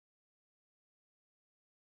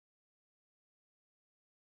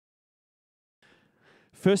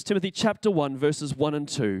1 Timothy chapter 1, verses 1 and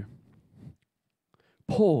 2.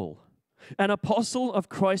 Paul, an apostle of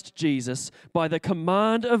Christ Jesus, by the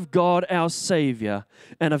command of God our Savior,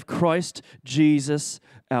 and of Christ Jesus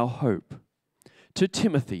our hope. To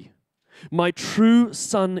Timothy, my true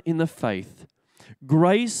son in the faith,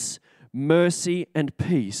 grace, mercy, and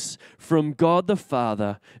peace from God the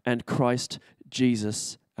Father and Christ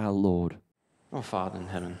Jesus our Lord. Oh, Father in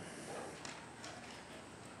heaven,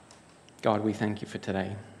 God, we thank you for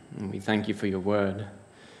today, and we thank you for your word.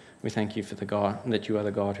 We thank you for the God, that you are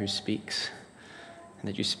the God who speaks, and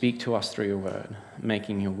that you speak to us through your word,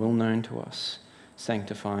 making your will known to us,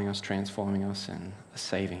 sanctifying us, transforming us, and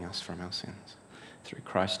saving us from our sins through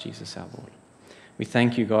Christ Jesus our Lord. We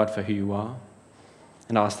thank you, God, for who you are,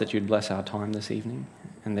 and ask that you'd bless our time this evening,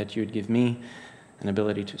 and that you'd give me an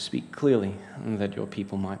ability to speak clearly, and that your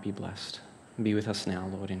people might be blessed. Be with us now,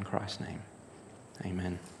 Lord, in Christ's name.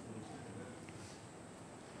 Amen.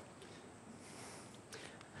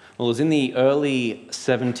 Well, it was in the early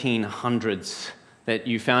 1700s that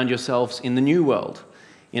you found yourselves in the New World,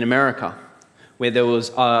 in America, where there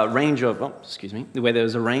was a range of,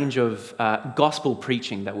 gospel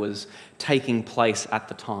preaching that was taking place at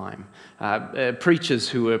the time. Preachers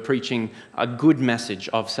who were preaching a good message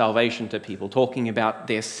of salvation to people, talking about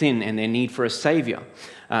their sin and their need for a savior,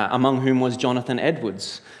 among whom was Jonathan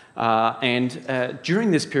Edwards. And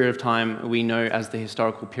during this period of time, we know as the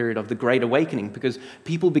historical period of the Great Awakening, because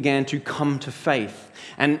people began to come to faith.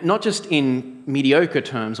 And not just in mediocre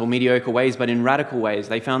terms or mediocre ways, but in radical ways.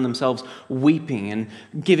 They found themselves weeping and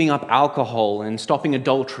giving up alcohol and stopping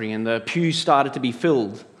adultery, and the pews started to be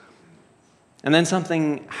filled. And then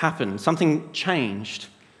something happened, something changed,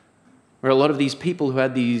 where a lot of these people who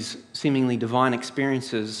had these seemingly divine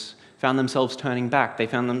experiences found themselves turning back. They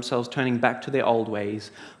found themselves turning back to their old ways,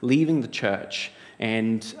 leaving the church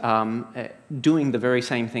and doing the very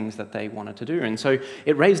same things that they wanted to do. And so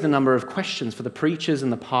it raised a number of questions for the preachers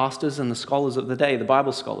and the pastors and the scholars of the day, the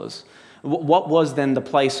Bible scholars. What was then the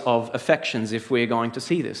place of affections if we're going to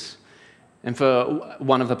see this? And for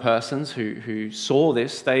one of the persons who saw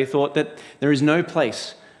this, they thought that there is no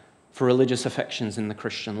place for religious affections in the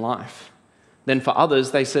Christian life. Then for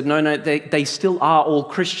others, they said, no, they still are all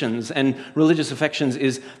Christians, and religious affections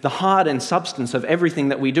is the heart and substance of everything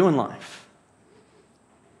that we do in life.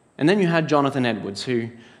 And then you had Jonathan Edwards,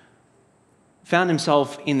 who found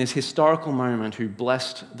himself in this historical moment who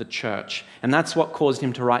blessed the church, and that's what caused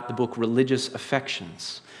him to write the book Religious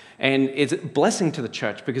Affections. And it's a blessing to the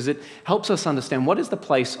church because it helps us understand what is the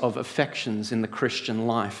place of affections in the Christian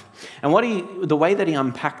life. And the way that he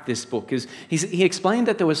unpacked this book is he explained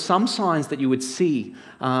that there were some signs that you would see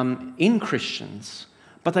in Christians,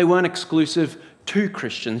 but they weren't exclusive to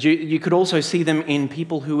Christians. You could also see them in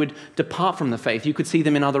people who would depart from the faith. You could see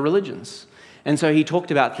them in other religions. And so he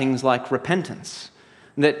talked about things like repentance.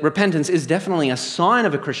 That repentance is definitely a sign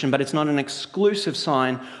of a Christian, but it's not an exclusive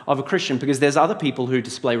sign of a Christian, because there's other people who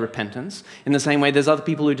display repentance. In the same way, there's other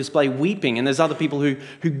people who display weeping, and there's other people who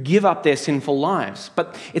give up their sinful lives.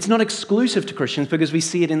 But it's not exclusive to Christians because we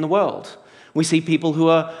see it in the world. We see people who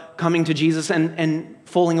are coming to Jesus and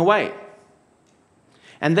falling away.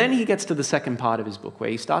 And then he gets to the second part of his book where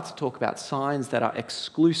he starts to talk about signs that are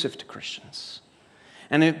exclusive to Christians.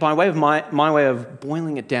 And by way of my way of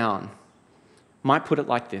boiling it down, might put it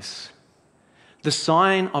like this: the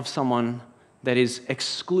sign of someone that is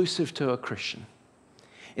exclusive to a Christian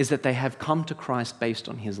is that they have come to Christ based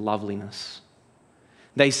on his loveliness.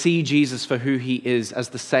 They see Jesus for who he is as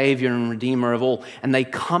the Savior and Redeemer of all, and they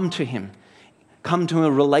come to him, come to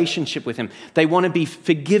a relationship with him. They want to be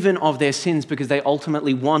forgiven of their sins because they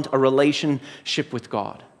ultimately want a relationship with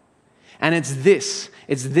God. And it's this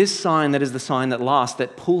sign that is the sign that lasts,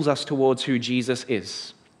 that pulls us towards who Jesus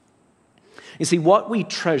is. You see, what we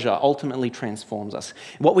treasure ultimately transforms us.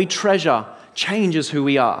 What we treasure changes who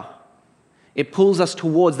we are. It pulls us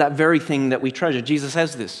towards that very thing that we treasure. Jesus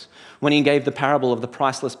says this when he gave the parable of the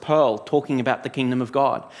priceless pearl, talking about the kingdom of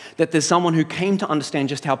God, that there's someone who came to understand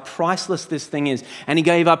just how priceless this thing is, and he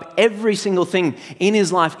gave up every single thing in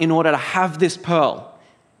his life in order to have this pearl.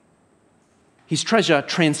 His treasure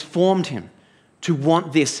transformed him to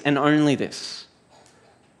want this and only this.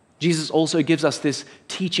 Jesus also gives us this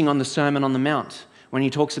teaching on the Sermon on the Mount when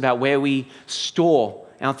he talks about where we store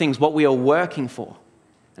our things, what we are working for.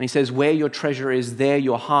 And he says, where your treasure is, there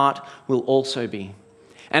your heart will also be.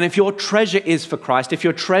 And if your treasure is for Christ, if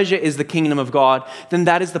your treasure is the kingdom of God, then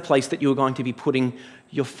that is the place that you're going to be putting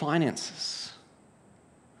your finances.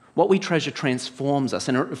 What we treasure transforms us,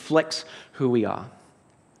 and it reflects who we are.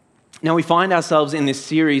 Now, we find ourselves in this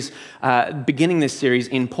series, beginning this series,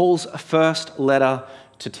 in Paul's first letter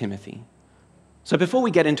to Timothy. So before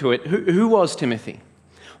we get into it, who was Timothy?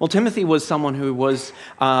 Well, Timothy was someone who was,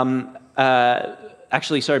 before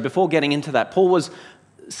getting into that, Paul was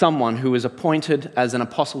someone who was appointed as an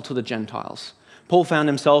apostle to the Gentiles. Paul found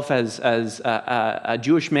himself as a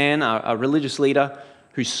Jewish man, a religious leader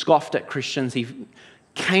who scoffed at Christians. He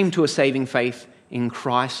came to a saving faith in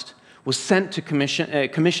Christ, was sent to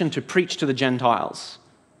commissioned to preach to the Gentiles.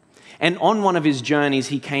 And on one of his journeys,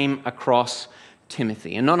 he came across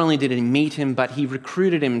Timothy. And not only did he meet him, but he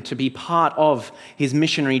recruited him to be part of his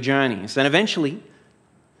missionary journeys. And eventually,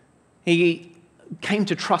 he came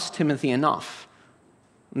to trust Timothy enough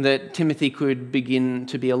that Timothy could begin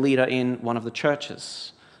to be a leader in one of the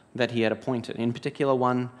churches that he had appointed, in particular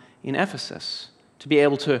one in Ephesus, to be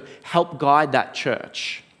able to help guide that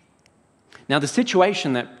church. Now, the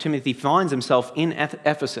situation that Timothy finds himself in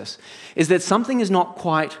Ephesus is that something is not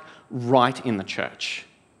quite right in the church.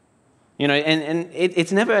 You know, and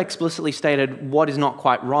it's never explicitly stated what is not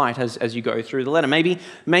quite right as you go through the letter. Maybe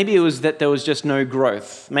it was that there was just no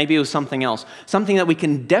growth. Maybe it was something else. Something that we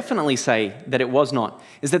can definitely say that it was not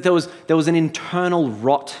is that there was an internal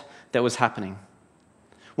rot that was happening.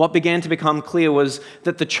 What began to become clear was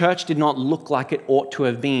that the church did not look like it ought to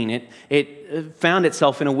have been. It found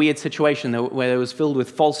itself in a weird situation where it was filled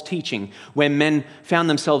with false teaching, where men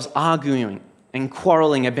found themselves arguing and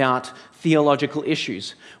quarreling about theological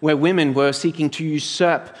issues, where women were seeking to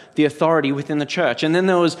usurp the authority within the church. And then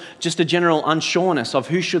there was just a general unsureness of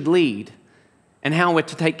who should lead and how we're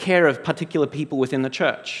to take care of particular people within the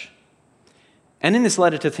church. And in this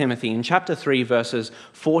letter to Timothy, in chapter 3, verses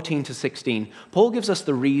 14 to 16, Paul gives us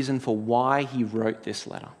the reason for why he wrote this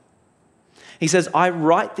letter. He says, "I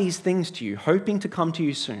write these things to you, hoping to come to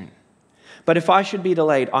you soon. But if I should be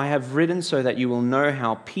delayed, I have written so that you will know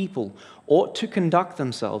how people ought to conduct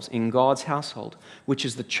themselves in God's household, which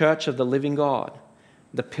is the church of the living God,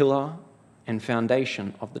 the pillar and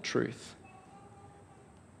foundation of the truth."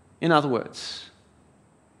 In other words,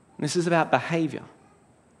 this is about behavior.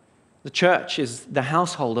 The church is the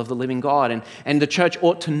household of the living God, and the church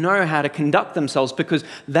ought to know how to conduct themselves because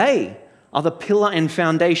they are the pillar and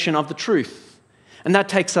foundation of the truth. And that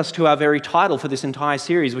takes us to our very title for this entire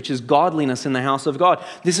series, which is Godliness in the House of God.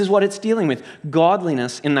 This is what it's dealing with,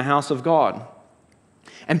 godliness in the house of God.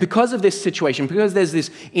 And because of this situation, because there's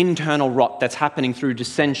this internal rot that's happening through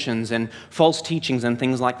dissensions and false teachings and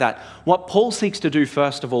things like that, what Paul seeks to do,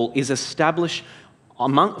 first of all, is establish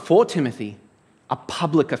for Timothy a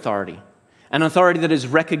public authority, an authority that is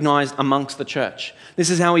recognized amongst the church.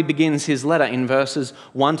 This is how he begins his letter in verses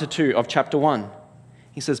 1 to 2 of chapter 1.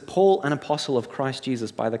 He says, "Paul, an apostle of Christ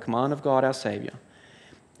Jesus, by the command of God our Savior,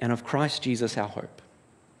 and of Christ Jesus our hope.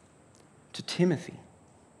 To Timothy,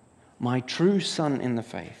 my true son in the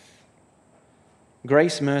faith,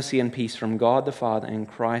 grace, mercy, and peace from God the Father and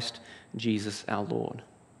Christ Jesus our Lord."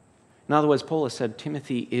 In other words, Paul has said,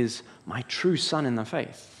 Timothy is my true son in the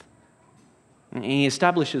faith. And he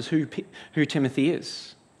establishes who Timothy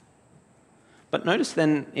is. But notice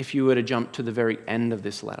then, if you were to jump to the very end of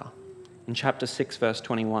this letter, in chapter 6, verse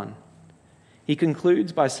 21, he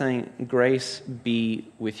concludes by saying, "Grace be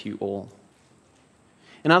with you all."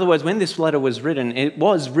 In other words, when this letter was written, it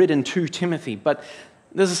was written to Timothy, but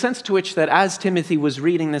there's a sense to which that as Timothy was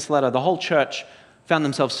reading this letter, the whole church found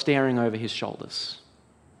themselves staring over his shoulders.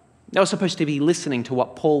 They were supposed to be listening to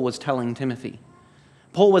what Paul was telling Timothy.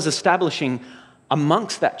 Paul was establishing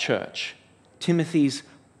amongst that church Timothy's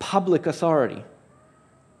public authority.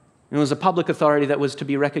 It was a public authority that was to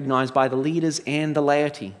be recognized by the leaders and the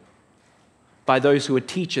laity, by those who were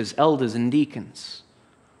teachers, elders, and deacons,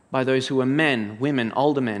 by those who were men, women,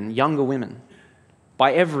 older men, younger women,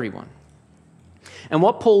 by everyone. And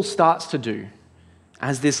what Paul starts to do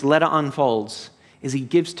as this letter unfolds is he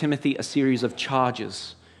gives Timothy a series of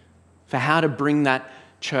charges for how to bring that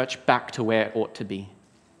church back to where it ought to be,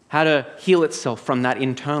 how to heal itself from that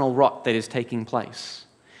internal rot that is taking place.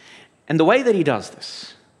 And the way that he does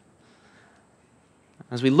this,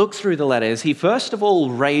 as we look through the letter, is he first of all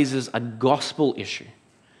raises a gospel issue.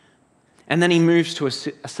 And then he moves to a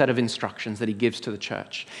set of instructions that he gives to the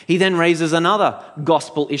church. He then raises another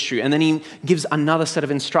gospel issue, and then he gives another set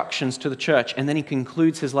of instructions to the church. And then he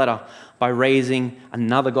concludes his letter by raising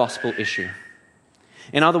another gospel issue.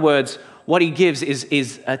 In other words, what he gives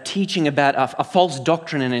is a teaching about a false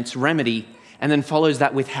doctrine and its remedy, and then follows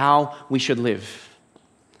that with how we should live.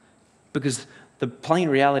 Because the plain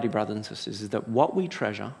reality, brothers and sisters, is that what we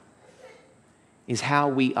treasure is how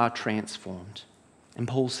we are transformed. And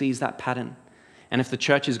Paul sees that pattern. And if the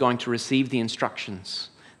church is going to receive the instructions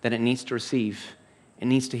that it needs to receive, it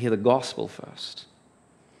needs to hear the gospel first.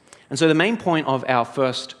 And so the main point of our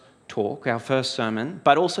first talk, our first sermon,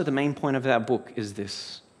 but also the main point of our book is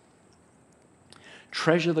this: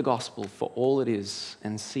 treasure the gospel for all it is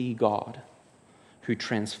and see God who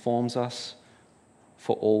transforms us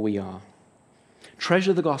for all we are.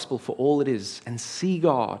 Treasure the gospel for all it is and see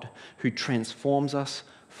God who transforms us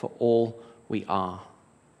for all we are.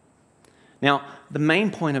 Now, the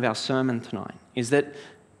main point of our sermon tonight is that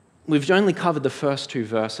we've only covered the first two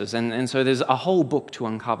verses, and so there's a whole book to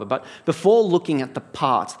uncover. But before looking at the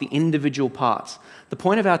parts, the individual parts, the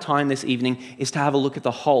point of our time this evening is to have a look at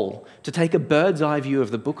the whole, to take a bird's eye view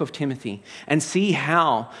of the book of Timothy and see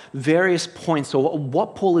how various points or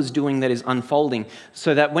what Paul is doing that is unfolding,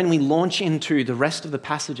 so that when we launch into the rest of the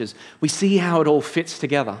passages, we see how it all fits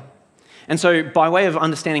together. And so by way of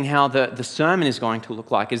understanding how the sermon is going to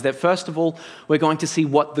look like is that first of all, we're going to see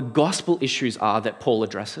what the gospel issues are that Paul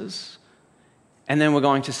addresses. And then we're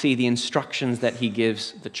going to see the instructions that he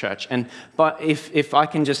gives the church. But if I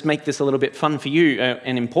can just make this a little bit fun for you,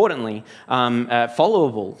 and importantly,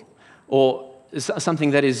 followable, or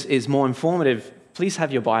something that is more informative, please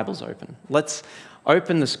have your Bibles open. Let's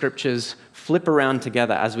open the scriptures, flip around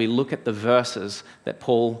together as we look at the verses that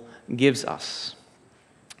Paul gives us.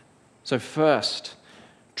 So first,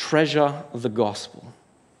 treasure the gospel.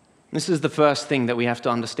 This is the first thing that we have to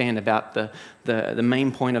understand about the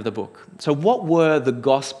main point of the book. So what were the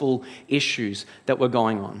gospel issues that were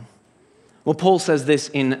going on? Well, Paul says this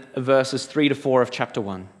in verses 3 to 4 of chapter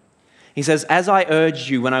 1. He says, "As I urged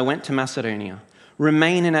you when I went to Macedonia,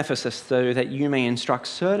 remain in Ephesus so that you may instruct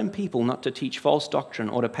certain people not to teach false doctrine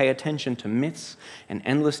or to pay attention to myths and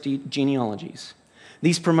endless genealogies.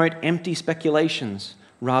 These promote empty speculations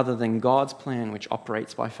rather than God's plan which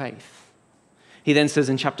operates by faith." He then says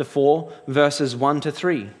in chapter 4, verses 1 to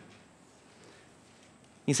 3,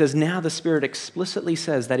 he says, "Now the Spirit explicitly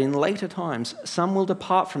says that in later times some will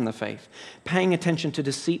depart from the faith, paying attention to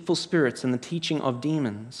deceitful spirits and the teaching of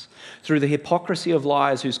demons, through the hypocrisy of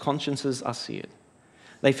liars whose consciences are seared.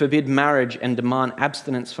 They forbid marriage and demand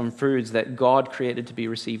abstinence from foods that God created to be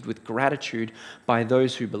received with gratitude by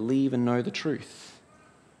those who believe and know the truth."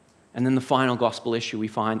 And then the final gospel issue we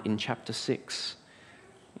find in chapter 6,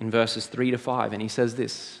 in verses 3 to 5. And he says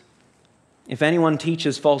this: "If anyone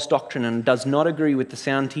teaches false doctrine and does not agree with the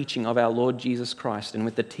sound teaching of our Lord Jesus Christ and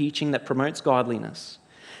with the teaching that promotes godliness,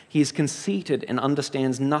 he is conceited and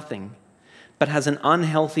understands nothing, but has an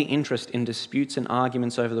unhealthy interest in disputes and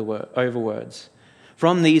arguments over words.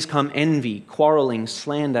 From these come envy, quarreling,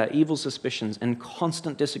 slander, evil suspicions, and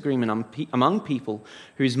constant disagreement among people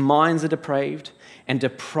whose minds are depraved and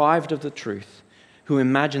deprived of the truth, who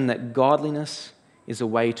imagine that godliness is a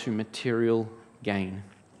way to material gain."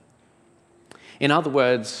 In other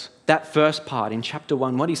words, that first part in chapter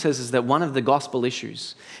 1, what he says is that one of the gospel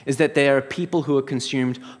issues is that there are people who are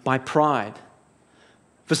consumed by pride.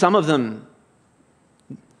 For some of them,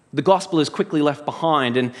 the gospel is quickly left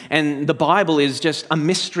behind, and the Bible is just a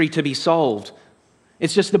mystery to be solved.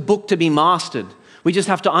 It's just a book to be mastered. We just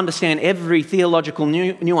have to understand every theological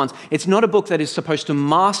nuance. It's not a book that is supposed to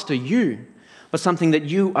master you, but something that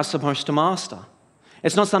you are supposed to master.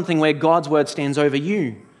 It's not something where God's word stands over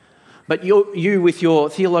you, but you with your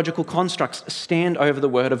theological constructs stand over the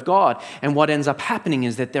word of God. And what ends up happening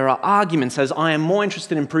is that there are arguments as I am more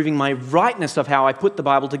interested in proving my rightness of how I put the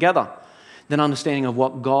Bible together than understanding of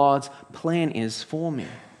what God's plan is for me.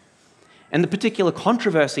 And the particular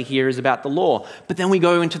controversy here is about the law. But then we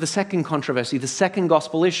go into the second controversy, the second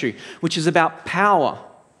gospel issue, which is about power.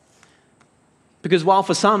 Because while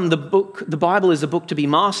for some the Bible is a book to be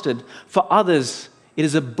mastered, for others it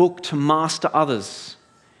is a book to master others.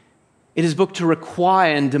 It is a book to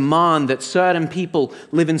require and demand that certain people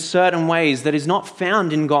live in certain ways that is not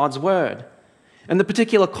found in God's word. And the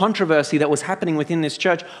particular controversy that was happening within this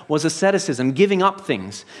church was asceticism, giving up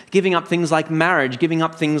things like marriage, giving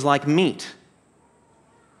up things like meat.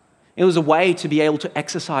 It was a way to be able to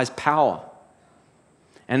exercise power.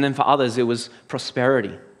 And then for others, it was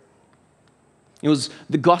prosperity. It was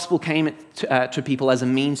the gospel came to people as a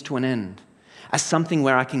means to an end, as something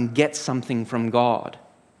where I can get something from God.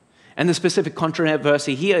 And the specific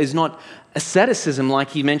controversy here is not asceticism like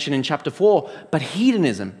he mentioned in chapter 4, but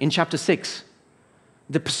hedonism in chapter 6.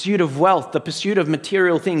 The pursuit of wealth, the pursuit of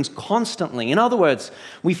material things constantly. In other words,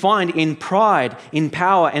 we find in pride, in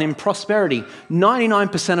power, and in prosperity,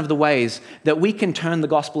 99% of the ways that we can turn the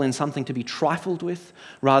gospel in something to be trifled with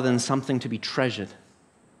rather than something to be treasured.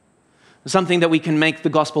 Something that we can make the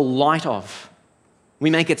gospel light of. We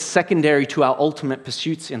make it secondary to our ultimate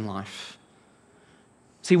pursuits in life.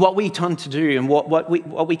 See, what we tend to do and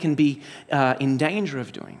what we can be in danger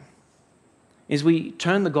of doing is we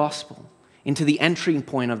turn the gospel into the entry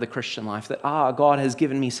point of the Christian life, that, God has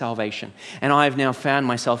given me salvation, and I have now found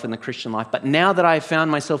myself in the Christian life. But now that I have found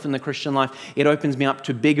myself in the Christian life, it opens me up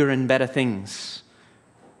to bigger and better things.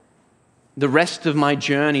 The rest of my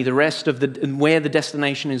journey, the rest of where the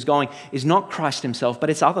destination is going, is not Christ himself, but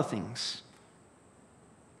it's other things.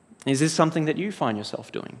 Is this something that you find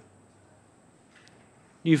yourself doing?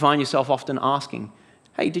 Do you find yourself often asking,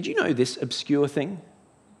 hey, did you know this obscure thing?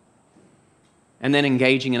 And then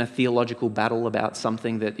engaging in a theological battle about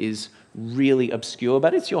something that is really obscure,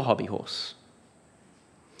 but it's your hobby horse.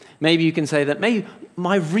 Maybe you can say that maybe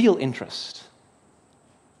my real interest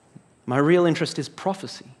is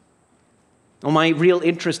prophecy. Or my real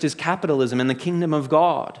interest is capitalism and the kingdom of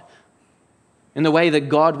God, in the way that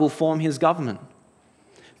God will form his government.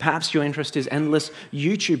 Perhaps your interest is endless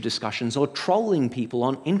YouTube discussions or trolling people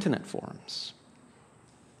on internet forums.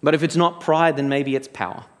 But if it's not pride, then maybe it's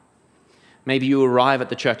power. Maybe you arrive at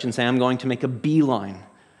the church and say, I'm going to make a beeline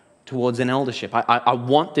towards an eldership. I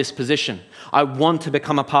want this position. I want to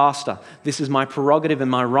become a pastor. This is my prerogative and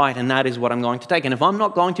my right, and that is what I'm going to take. And if I'm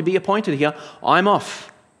not going to be appointed here, I'm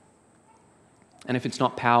off. And if it's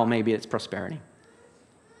not power, maybe it's prosperity.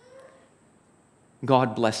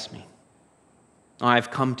 God bless me. I have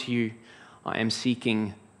come to you. I am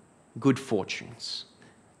seeking good fortunes.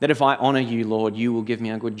 That if I honor you, Lord, you will give me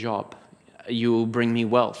a good job. You will bring me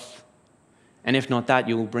wealth. And if not that,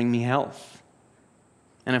 you will bring me health.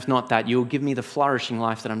 And if not that, you will give me the flourishing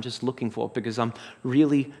life that I'm just looking for, because I'm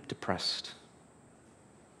really depressed.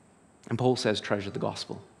 And Paul says, treasure the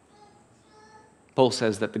gospel. Paul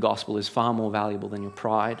says that the gospel is far more valuable than your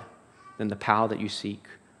pride, than the power that you seek,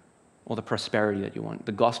 or the prosperity that you want.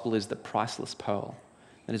 The gospel is the priceless pearl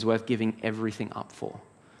that is worth giving everything up for.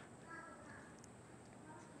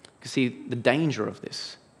 You see, the danger of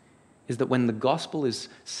this is that when the gospel is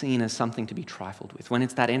seen as something to be trifled with, when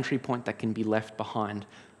it's that entry point that can be left behind,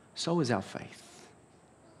 so is our faith.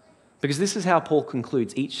 Because this is how Paul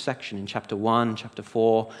concludes each section in chapter 1, chapter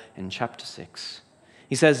 4, and chapter 6.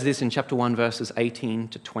 He says this in chapter 1, verses 18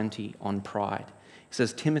 to 20 on pride. He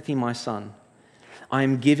says, Timothy, my son, I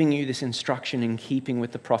am giving you this instruction in keeping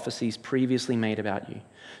with the prophecies previously made about you,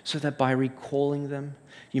 so that by recalling them,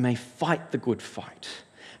 you may fight the good fight,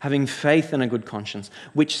 having faith and a good conscience,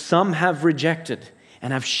 which some have rejected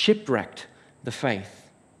and have shipwrecked the faith.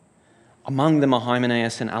 Among them are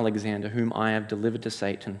Hymenaeus and Alexander, whom I have delivered to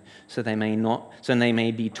Satan, so they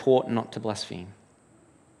may be taught not to blaspheme.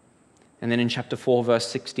 And then in chapter 4, verse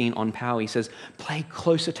 16 on power, he says, pay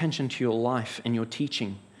close attention to your life and your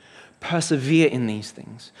teaching. Persevere in these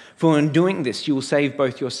things, for in doing this, you will save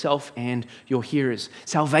both yourself and your hearers.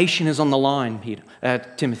 Salvation is on the line,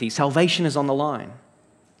 Timothy. Salvation is on the line.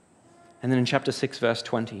 And then in chapter 6, verse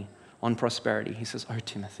 20, on prosperity, he says,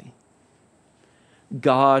 Timothy,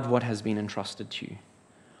 guard what has been entrusted to you,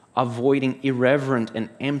 avoiding irreverent and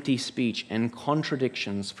empty speech and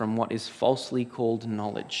contradictions from what is falsely called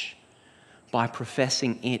knowledge. By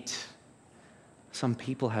professing it, some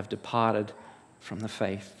people have departed from the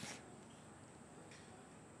faith.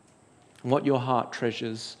 What your heart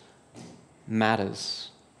treasures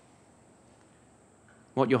matters.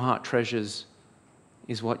 What your heart treasures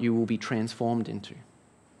is what you will be transformed into.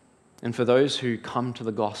 And for those who come to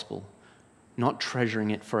the gospel, not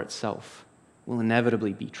treasuring it for itself, will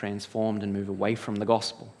inevitably be transformed and move away from the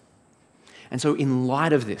gospel. And so in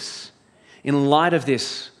light of this,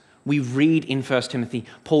 we read in 1 Timothy,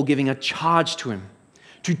 Paul giving a charge to him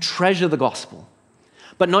to treasure the gospel.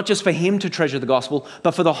 But not just for him to treasure the gospel,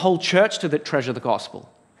 but for the whole church to treasure the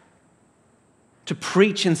gospel. To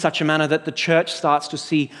preach in such a manner that the church starts to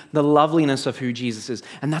see the loveliness of who Jesus is.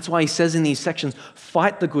 And that's why he says in these sections,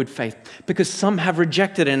 fight the good faith, because some have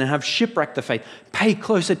rejected it and have shipwrecked the faith. Pay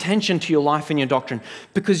close attention to your life and your doctrine,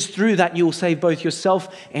 because through that you will save both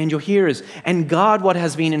yourself and your hearers. And guard what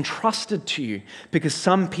has been entrusted to you, because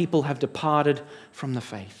some people have departed from the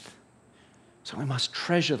faith. So we must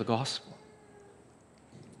treasure the gospel.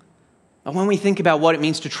 And when we think about what it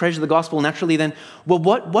means to treasure the gospel, naturally then, well,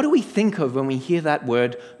 what do we think of when we hear that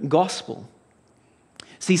word gospel?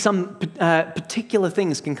 See, some particular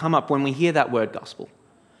things can come up when we hear that word gospel.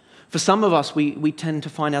 For some of us, we tend to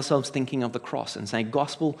find ourselves thinking of the cross and saying,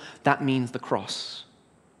 gospel, that means the cross.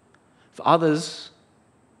 For others,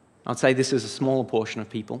 I'd say this is a smaller portion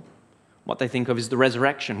of people. What they think of is the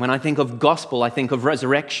resurrection. When I think of gospel, I think of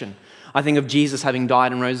resurrection. I think of Jesus having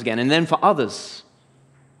died and rose again. And then for others,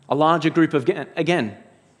 a larger group of, again,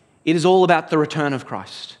 it is all about the return of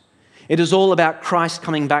Christ. It is all about Christ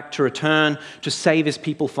coming back to return, to save his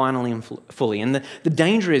people finally and fully. And the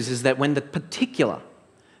danger is that when the particular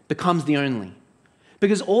becomes the only,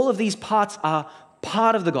 because all of these parts are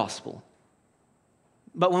part of the gospel,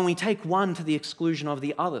 But when we take one to the exclusion of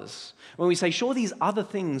the others, when we say, sure, these other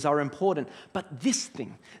things are important, but this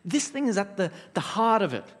thing is at the heart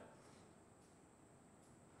of it,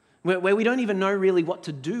 where we don't even know really what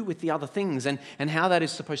to do with the other things and how that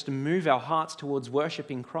is supposed to move our hearts towards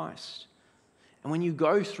worshiping Christ. And when you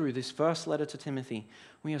go through this first letter to Timothy,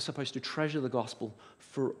 we are supposed to treasure the gospel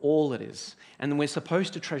for all it is. And we're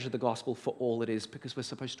supposed to treasure the gospel for all it is because we're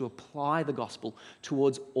supposed to apply the gospel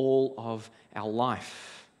towards all of our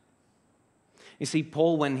life. You see,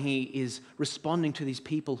 Paul, when he is responding to these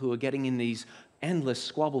people who are getting in these endless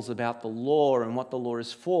squabbles about the law and what the law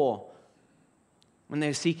is for, when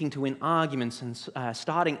they're seeking to win arguments and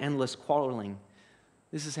starting endless quarreling,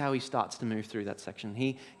 this is how he starts to move through that section.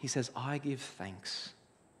 He says, I give thanks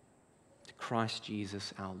to Christ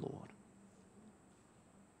Jesus our Lord.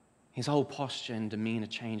 His whole posture and demeanor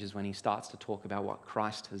changes when he starts to talk about what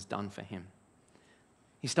Christ has done for him.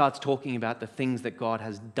 He starts talking about the things that God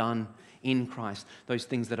has done in Christ, those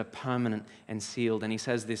things that are permanent and sealed. And he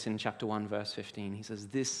says this in chapter 1, verse 15. He says,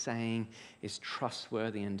 this saying is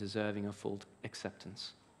trustworthy and deserving of full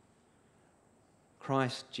acceptance.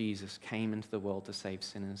 Christ Jesus came into the world to save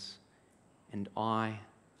sinners, and I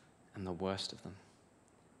am the worst of them.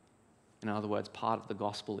 In other words, part of the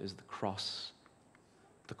gospel is the cross.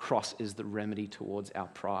 The cross is the remedy towards our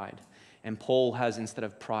pride. And Paul has, instead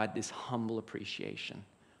of pride, this humble appreciation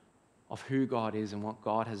of who God is and what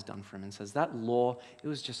God has done for him, and says, that law, it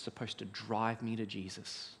was just supposed to drive me to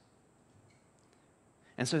Jesus.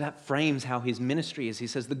 And so that frames how his ministry is. He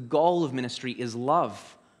says the goal of ministry is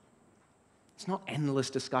love. It's not endless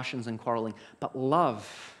discussions and quarreling, but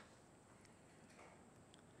love.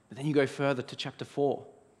 But then you go further to chapter 4,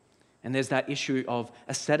 and there's that issue of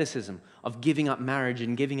asceticism, of giving up marriage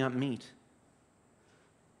and giving up meat.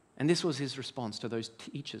 And this was his response to those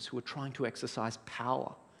teachers who were trying to exercise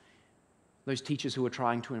power, those teachers who were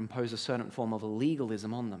trying to impose a certain form of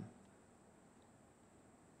legalism on them.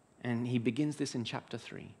 And he begins this in chapter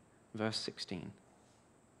 3, verse 16.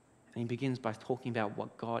 And he begins by talking about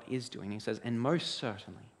what God is doing. He says, and most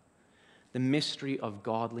certainly, the mystery of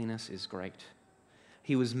godliness is great.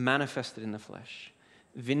 He was manifested in the flesh,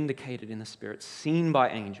 vindicated in the spirit, seen by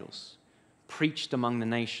angels, preached among the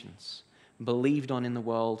nations, believed on in the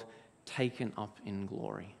world, taken up in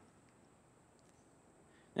glory.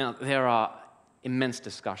 Now, there are immense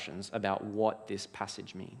discussions about what this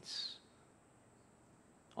passage means.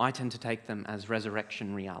 I tend to take them as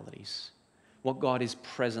resurrection realities. What God is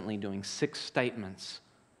presently doing, 6 statements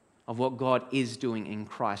of what God is doing in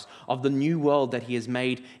Christ, of the new world that he has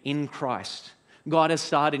made in Christ. God has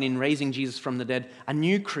started in raising Jesus from the dead, a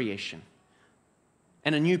new creation.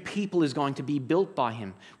 And a new people is going to be built by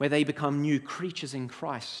him, where they become new creatures in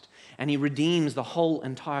Christ. And he redeems the whole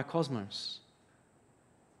entire cosmos.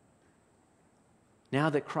 Now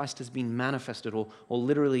that Christ has been manifested, or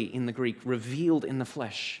literally in the Greek, revealed in the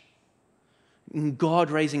flesh, God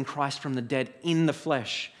raising Christ from the dead in the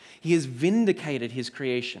flesh, he has vindicated his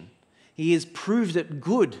creation. He has proved it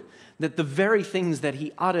good, that the very things that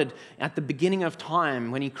he uttered at the beginning of time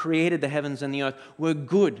when he created the heavens and the earth were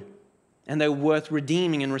good, and they're worth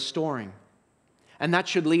redeeming and restoring. And that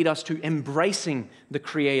should lead us to embracing the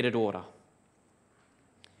created order.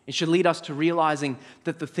 It should lead us to realizing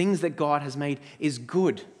that the things that God has made is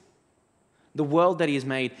good. The world that he has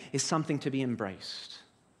made is something to be embraced.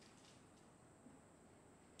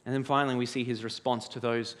 And then finally, we see his response to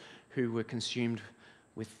those who were consumed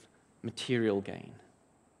with material gain,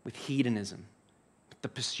 with hedonism, with the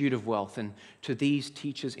pursuit of wealth. And to these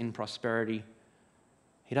teachers in prosperity,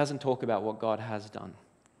 he doesn't talk about what God has done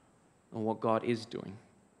or what God is doing,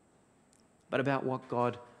 but about what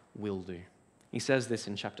God will do. He says this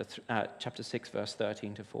in chapter 6, verse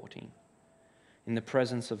 13 to 14. In the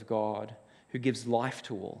presence of God, who gives life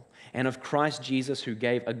to all, and of Christ Jesus, who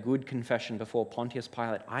gave a good confession before Pontius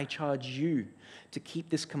Pilate, I charge you to keep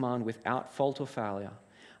this command without fault or failure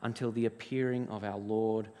until the appearing of our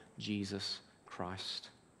Lord Jesus Christ.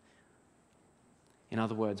 In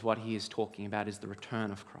other words, what he is talking about is the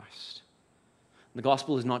return of Christ. The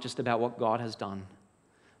gospel is not just about what God has done.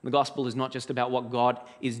 The gospel is not just about what God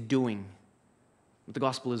is doing. But the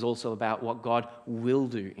gospel is also about what God will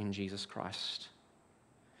do in Jesus Christ.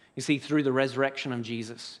 You see, through the resurrection of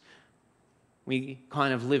Jesus, we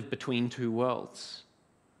kind of live between two worlds.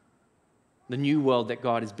 The new world that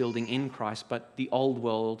God is building in Christ, but the old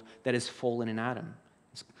world that is fallen in Adam.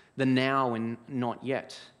 It's the now and not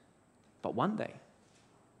yet. But one day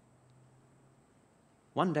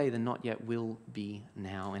the not yet will be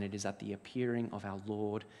now, and it is at the appearing of our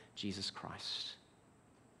Lord Jesus Christ.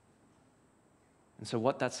 And so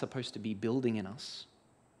what that's supposed to be building in us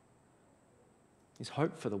is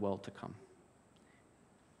hope for the world to come.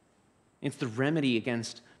 It's the remedy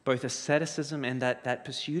against both asceticism and that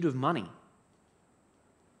pursuit of money.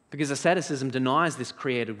 Because asceticism denies this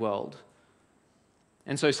created world.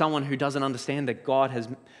 And so someone who doesn't understand that God has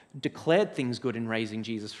declared things good in raising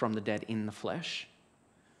Jesus from the dead in the flesh,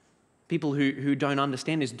 people who don't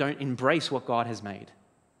understand this don't embrace what God has made.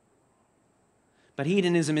 But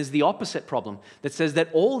hedonism is the opposite problem that says that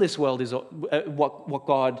all this world is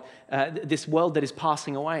this world that is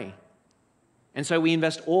passing away. And so we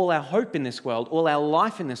invest all our hope in this world, all our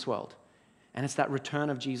life in this world. And it's that return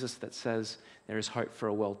of Jesus that says there is hope for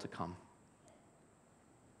a world to come.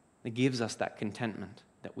 It gives us that contentment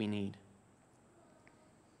that we need.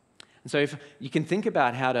 And so if you can think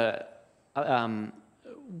about how to,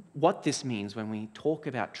 what this means when we talk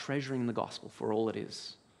about treasuring the gospel for all it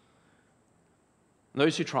is.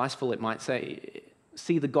 Those who trifle it might say,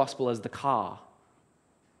 see the gospel as the car.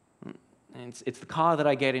 It's the car that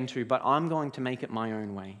I get into, but I'm going to make it my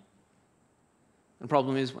own way. The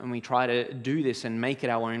problem is when we try to do this and make it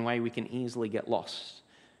our own way, we can easily get lost.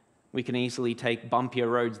 We can easily take bumpier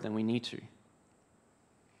roads than we need to.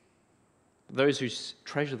 Those who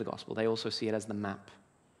treasure the gospel, they also see it as the map,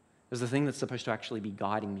 as the thing that's supposed to actually be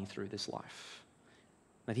guiding me through this life.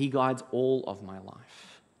 That he guides all of my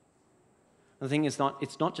life. The thing is,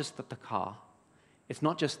 it's not just the car, it's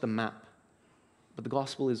not just the map, but the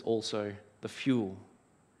gospel is also the fuel.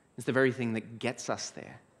 It's the very thing that gets us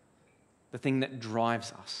there, the thing that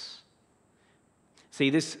drives us.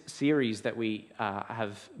 See, this series that we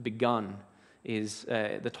have begun is,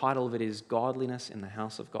 the title of it is Godliness in the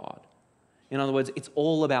House of God. In other words, it's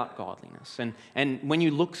all about godliness. And when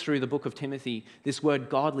you look through the book of Timothy, this word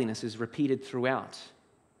godliness is repeated throughout.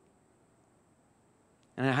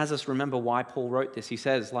 And it has us remember why Paul wrote this. He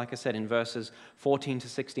says, like I said, in verses 14 to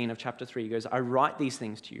 16 of chapter 3, he goes, I write these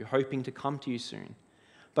things to you, hoping to come to you soon.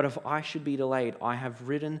 But if I should be delayed, I have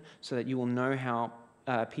written so that you will know how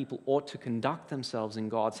people ought to conduct themselves in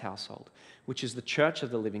God's household, which is the church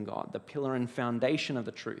of the living God, the pillar and foundation of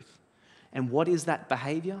the truth. And what is that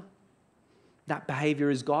behavior? That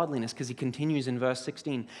behavior is godliness, because he continues in verse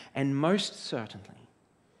 16, and most certainly,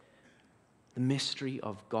 the mystery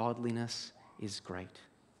of godliness is great.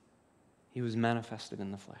 He was manifested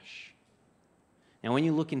in the flesh. Now, when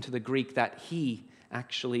you look into the Greek, that he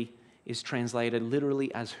actually is translated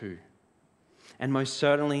literally as who. And most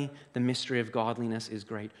certainly, the mystery of godliness is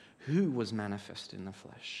great. Who was manifested in the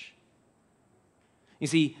flesh? You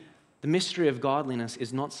see, the mystery of godliness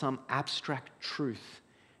is not some abstract truth.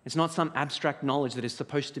 It's not some abstract knowledge that is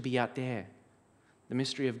supposed to be out there. The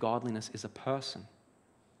mystery of godliness is a person.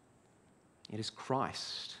 It is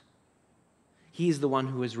Christ. He is the one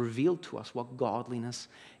who has revealed to us what godliness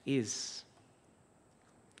is.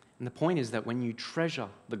 And the point is that when you treasure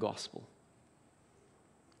the gospel,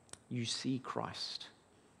 you see Christ.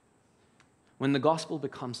 When the gospel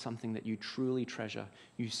becomes something that you truly treasure,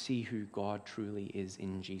 you see who God truly is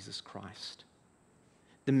in Jesus Christ.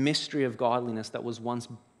 The mystery of godliness that was once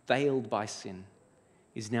veiled by sin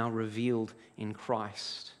is now revealed in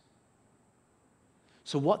Christ.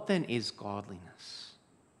 So what then is godliness?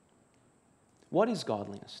 What is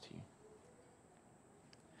godliness to you?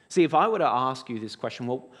 See, if I were to ask you this question,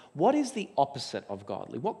 well, what is the opposite of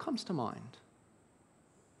godly? What comes to mind?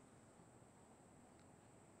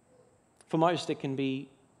 For most, it can be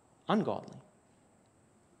ungodly.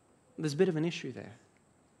 There's a bit of an issue there.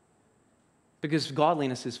 Because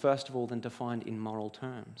godliness is, first of all, then defined in moral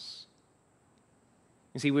terms.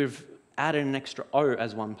 You see, we've added an extra O,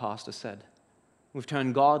 as one pastor said. We've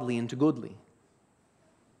turned godly into goodly.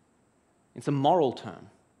 It's a moral term.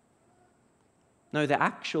 No, the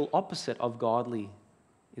actual opposite of godly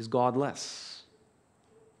is godless.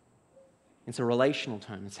 It's a relational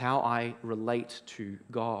term. It's how I relate to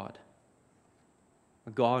God.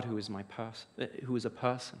 A God who is a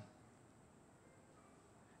person.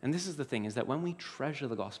 And this is the thing, is that when we treasure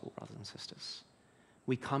the gospel, brothers and sisters,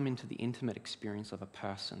 we come into the intimate experience of a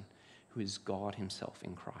person who is God himself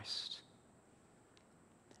in Christ.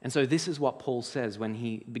 And so this is what Paul says when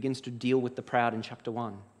he begins to deal with the proud in chapter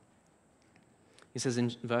 1. He says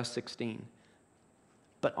in verse 16,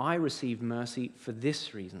 but I received mercy for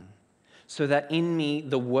this reason, so that in me,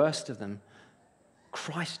 the worst of them,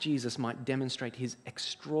 Christ Jesus might demonstrate his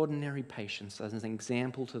extraordinary patience as an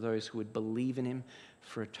example to those who would believe in him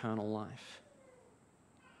for eternal life.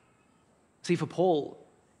 See, for Paul,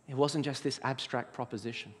 it wasn't just this abstract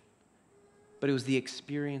proposition, but it was the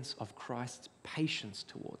experience of Christ's patience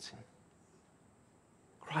towards him.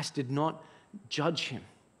 Christ did not judge him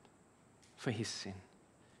for his sin,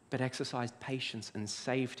 but exercised patience and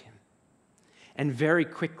saved him. And very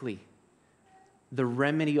quickly, the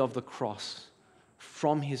remedy of the cross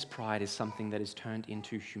from his pride is something that is turned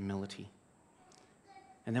into humility.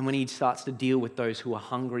 And then when he starts to deal with those who are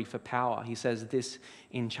hungry for power, he says this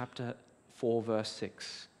in chapter 4, verse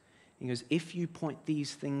 6. He goes, if you point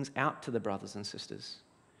these things out to the brothers and sisters,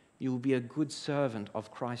 you will be a good servant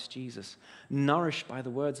of Christ Jesus, nourished by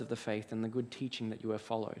the words of the faith and the good teaching that you have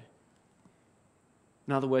followed.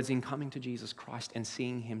 In other words, in coming to Jesus Christ and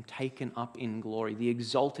seeing him taken up in glory, the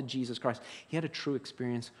exalted Jesus Christ, he had a true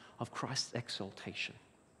experience of Christ's exaltation.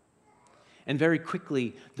 And very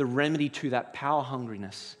quickly, the remedy to that power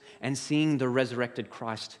hungriness and seeing the resurrected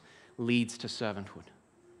Christ leads to servanthood.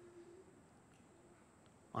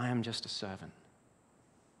 I am just a servant.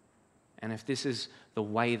 And if this is the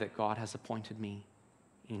way that God has appointed me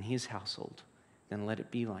in his household, then let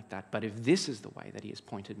it be like that. But if this is the way that he has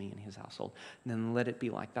appointed me in his household, then let it be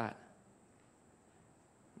like that.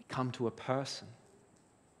 We come to a person.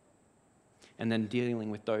 And then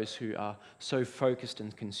dealing with those who are so focused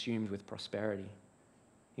and consumed with prosperity.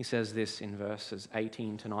 He says this in verses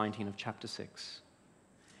 18 to 19 of chapter 6.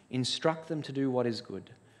 Instruct them to do what is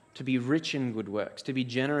good, to be rich in good works, to be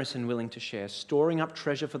generous and willing to share, storing up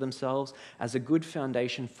treasure for themselves as a good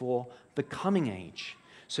foundation for the coming age,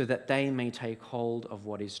 so that they may take hold of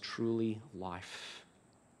what is truly life.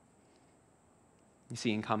 You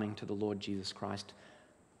see, in coming to the Lord Jesus Christ,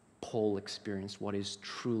 Paul experienced what is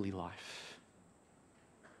truly life.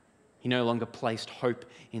 He no longer placed hope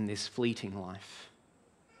in this fleeting life,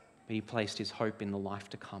 but he placed his hope in the life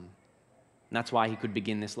to come. And that's why he could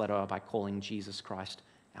begin this letter by calling Jesus Christ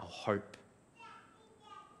our hope.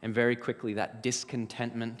 And very quickly, that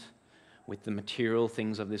discontentment with the material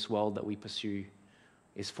things of this world that we pursue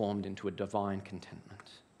is formed into a divine contentment.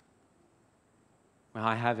 Well,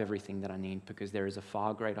 I have everything that I need because there is a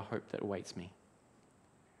far greater hope that awaits me,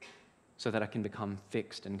 so that I can become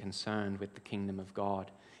fixed and concerned with the kingdom of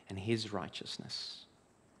God and his righteousness.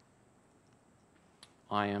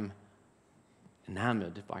 I am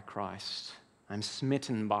enamored by Christ. I'm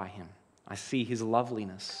smitten by him. I see his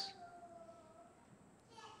loveliness.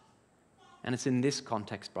 And it's in this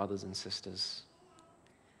context, brothers and sisters,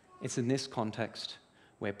 it's in this context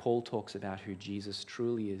where Paul talks about who Jesus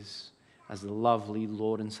truly is as the lovely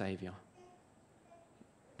Lord and Savior,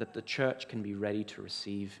 that the church can be ready to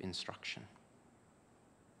receive instruction.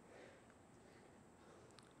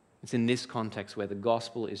 It's in this context where the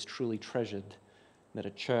gospel is truly treasured that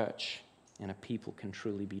a church and a people can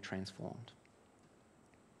truly be transformed.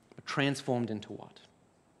 But transformed into what?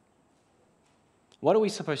 What are we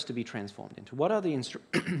supposed to be transformed into? What are the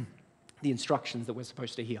instructions that we're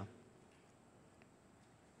supposed to hear?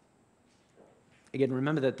 Again,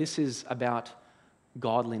 remember that this is about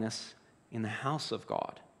godliness in the house of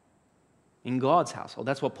God, in God's household.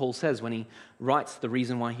 That's what Paul says when he writes the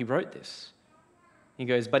reason why he wrote this. He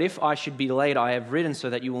goes, but if I should be delayed, I have written so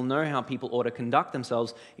that you will know how people ought to conduct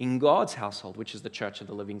themselves in God's household, which is the church of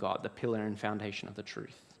the living God, the pillar and foundation of the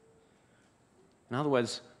truth. In other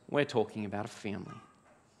words, we're talking about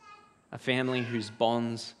a family whose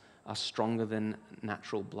bonds are stronger than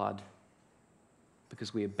natural blood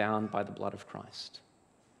because we are bound by the blood of Christ.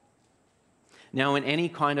 Now, in any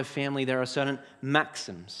kind of family, there are certain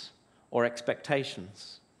maxims or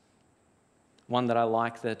expectations. One that I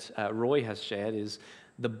like that Roy has shared is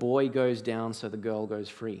the boy goes down so the girl goes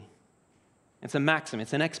free. It's a maxim.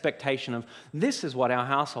 It's an expectation of this is what our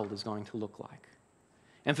household is going to look like.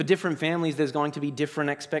 And for different families, there's going to be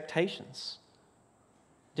different expectations.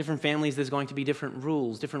 Different families, there's going to be different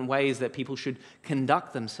rules, different ways that people should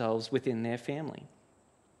conduct themselves within their family.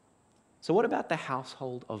 So what about the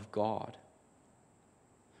household of God?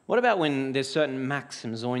 What about when there's certain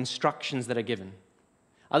maxims or instructions that are given?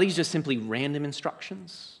 Are these just simply random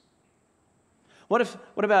instructions? What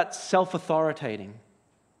about self-authoritating?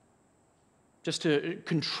 Just to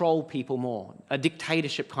control people more, a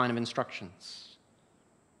dictatorship kind of instructions?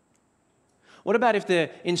 What about if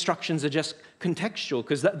the instructions are just contextual?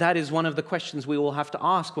 Because that is one of the questions we will have to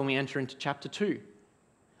ask when we enter into chapter 2.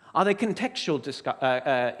 Are there contextual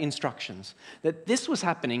instructions? That this was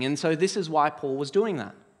happening, and so this is why Paul was doing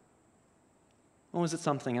that? Or was it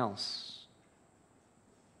something else?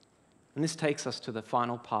 And this takes us to the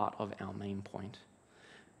final part of our main point,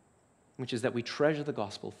 which is that we treasure the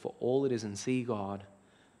gospel for all it is and see God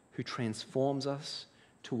who transforms us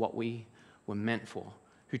to what we were meant for,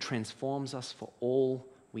 who transforms us for all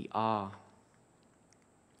we are.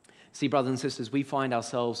 See, brothers and sisters, we find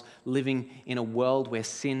ourselves living in a world where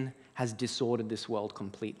sin has disordered this world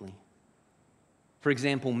completely. For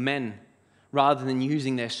example, men rather than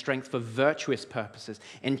using their strength for virtuous purposes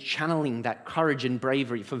and channeling that courage and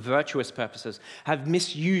bravery for virtuous purposes, have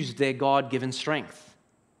misused their God-given strength.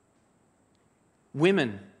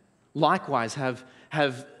 Women, likewise, have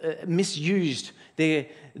misused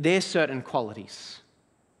their certain qualities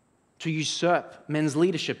to usurp men's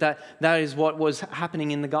leadership. That is what was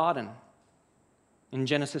happening in the garden in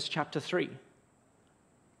Genesis chapter 3.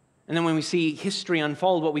 And then when we see history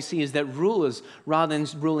unfold, what we see is that rulers, rather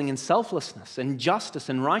than ruling in selflessness and justice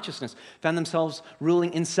and righteousness, found themselves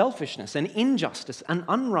ruling in selfishness and injustice and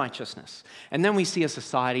unrighteousness. And then we see a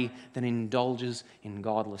society that indulges in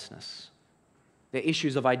godlessness. The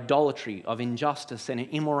issues of idolatry, of injustice, and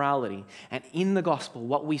immorality. And in the gospel,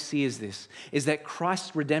 what we see is this, is that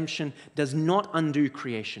Christ's redemption does not undo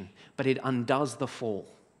creation, but it undoes the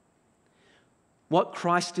fall. What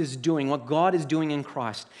Christ is doing, what God is doing in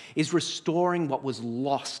Christ, is restoring what was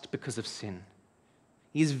lost because of sin.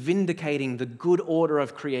 He is vindicating the good order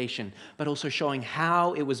of creation, but also showing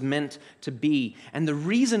how it was meant to be. And the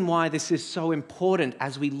reason why this is so important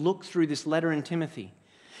as we look through this letter in Timothy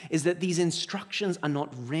is that these instructions are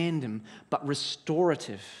not random, but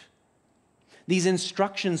restorative. These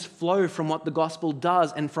instructions flow from what the gospel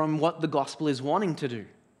does and from what the gospel is wanting to do.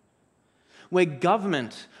 Where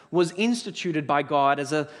government was instituted by God as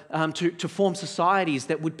to form societies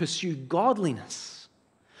that would pursue godliness,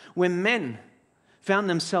 where men found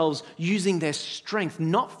themselves using their strength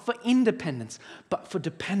not for independence, but for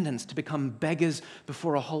dependence, to become beggars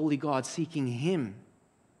before a holy God seeking Him.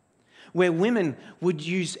 Where women would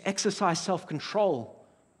exercise self-control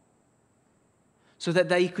so that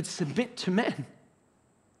they could submit to men.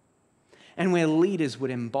 And where leaders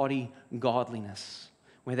would embody godliness,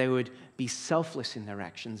 where they would be selfless in their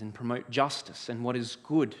actions and promote justice and what is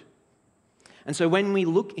good. And so when we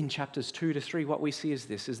look in chapters 2 to 3, what we see is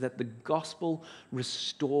this, is that the gospel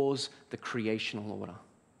restores the creational order.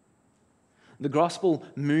 The gospel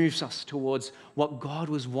moves us towards what God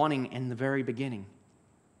was wanting in the very beginning.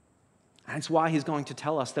 And it's why He's going to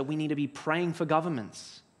tell us that we need to be praying for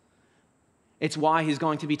governments. It's why He's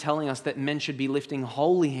going to be telling us that men should be lifting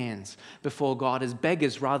holy hands before God as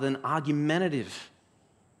beggars rather than argumentative.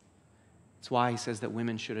 It's why He says that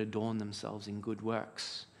women should adorn themselves in good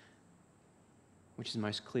works, which is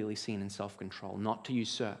most clearly seen in self-control, not to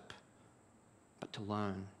usurp, but to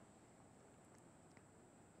learn.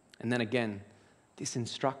 And then again, this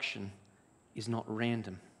instruction is not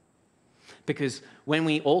random. Because when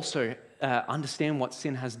we also understand what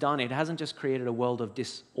sin has done, it hasn't just created a world of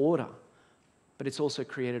disorder, but it's also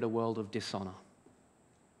created a world of dishonor,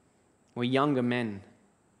 where younger men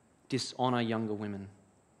dishonor younger women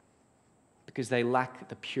because they lack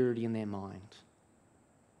the purity in their mind.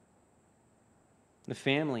 The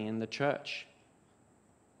family and the church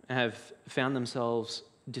have found themselves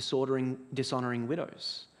dishonoring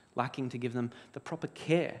widows, lacking to give them the proper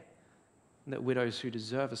care that widows who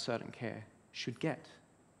deserve a certain care should get.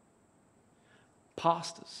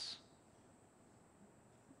 Pastors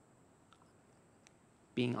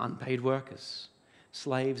being unpaid workers,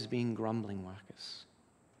 slaves being grumbling workers.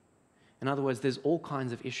 In other words, there's all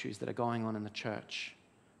kinds of issues that are going on in the church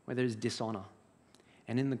where there's dishonor.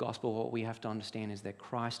 And in the gospel, what we have to understand is that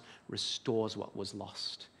Christ restores what was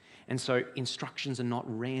lost. And so instructions are not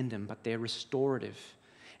random, but they're restorative.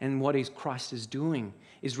 And what Christ is doing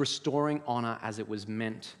is restoring honor as it was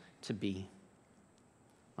meant to be.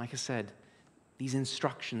 Like I said, these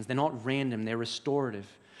instructions, they're not random, they're restorative.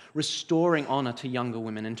 Restoring honor to younger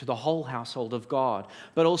women and to the whole household of God,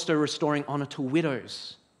 but also restoring honor to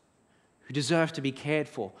widows who deserve to be cared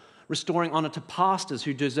for. Restoring honor to pastors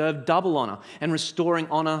who deserve double honor, and restoring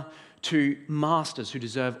honor to masters who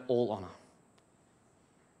deserve all honor.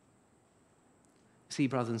 See,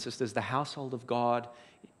 brothers and sisters, the household of God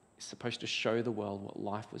is supposed to show the world what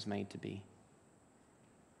life was made to be.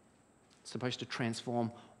 It's supposed to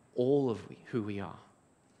transform all of who we are.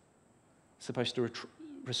 It's supposed to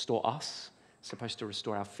restore us, it's supposed to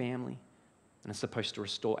restore our family, and it's supposed to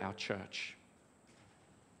restore our church.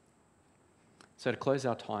 So to close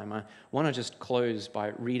our time, I want to just close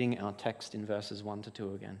by reading our text in verses 1 to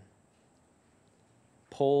 2 again.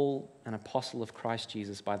 Paul, an apostle of Christ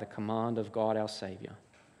Jesus, by the command of God our Savior,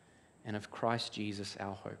 and of Christ Jesus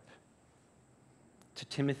our hope. To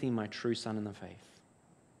Timothy, my true son in the faith.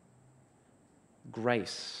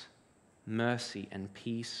 Grace, mercy, and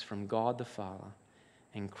peace from God the Father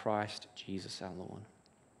and Christ Jesus our Lord.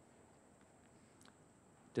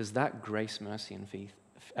 Does that grace, mercy,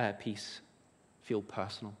 and peace feel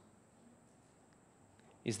personal?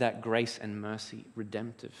 Is that grace and mercy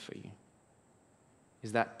redemptive for you?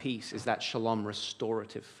 Is that peace, is that shalom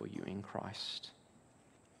restorative for you in Christ?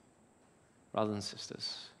 Brothers and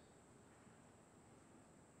sisters,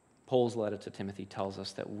 Paul's letter to Timothy tells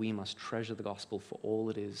us that we must treasure the gospel for all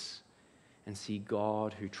it is and see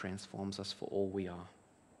God who transforms us for all we are.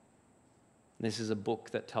 This is a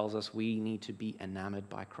book that tells us we need to be enamored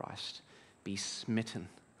by Christ, be smitten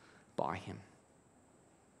by him.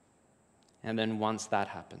 And then once that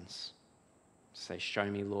happens, say, show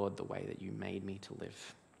me, Lord, the way that you made me to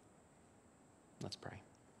live. Let's pray.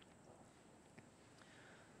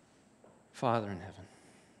 Father in heaven,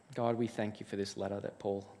 God, we thank you for this letter that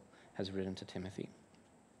Paul has written to Timothy.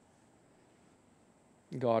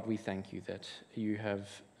 God, we thank you that you have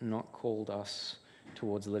not called us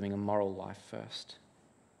towards living a moral life first,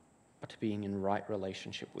 but to being in right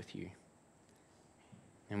relationship with you.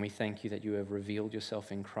 And we thank you that you have revealed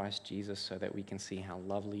yourself in Christ Jesus so that we can see how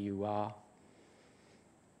lovely you are.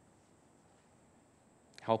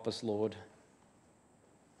 Help us, Lord,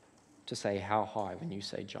 to say how high when you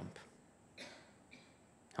say jump.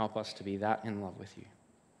 Help us to be that in love with you.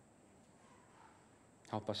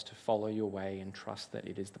 Help us to follow your way and trust that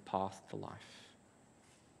it is the path to life.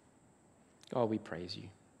 God, we praise you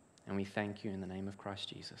and we thank you in the name of Christ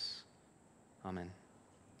Jesus. Amen.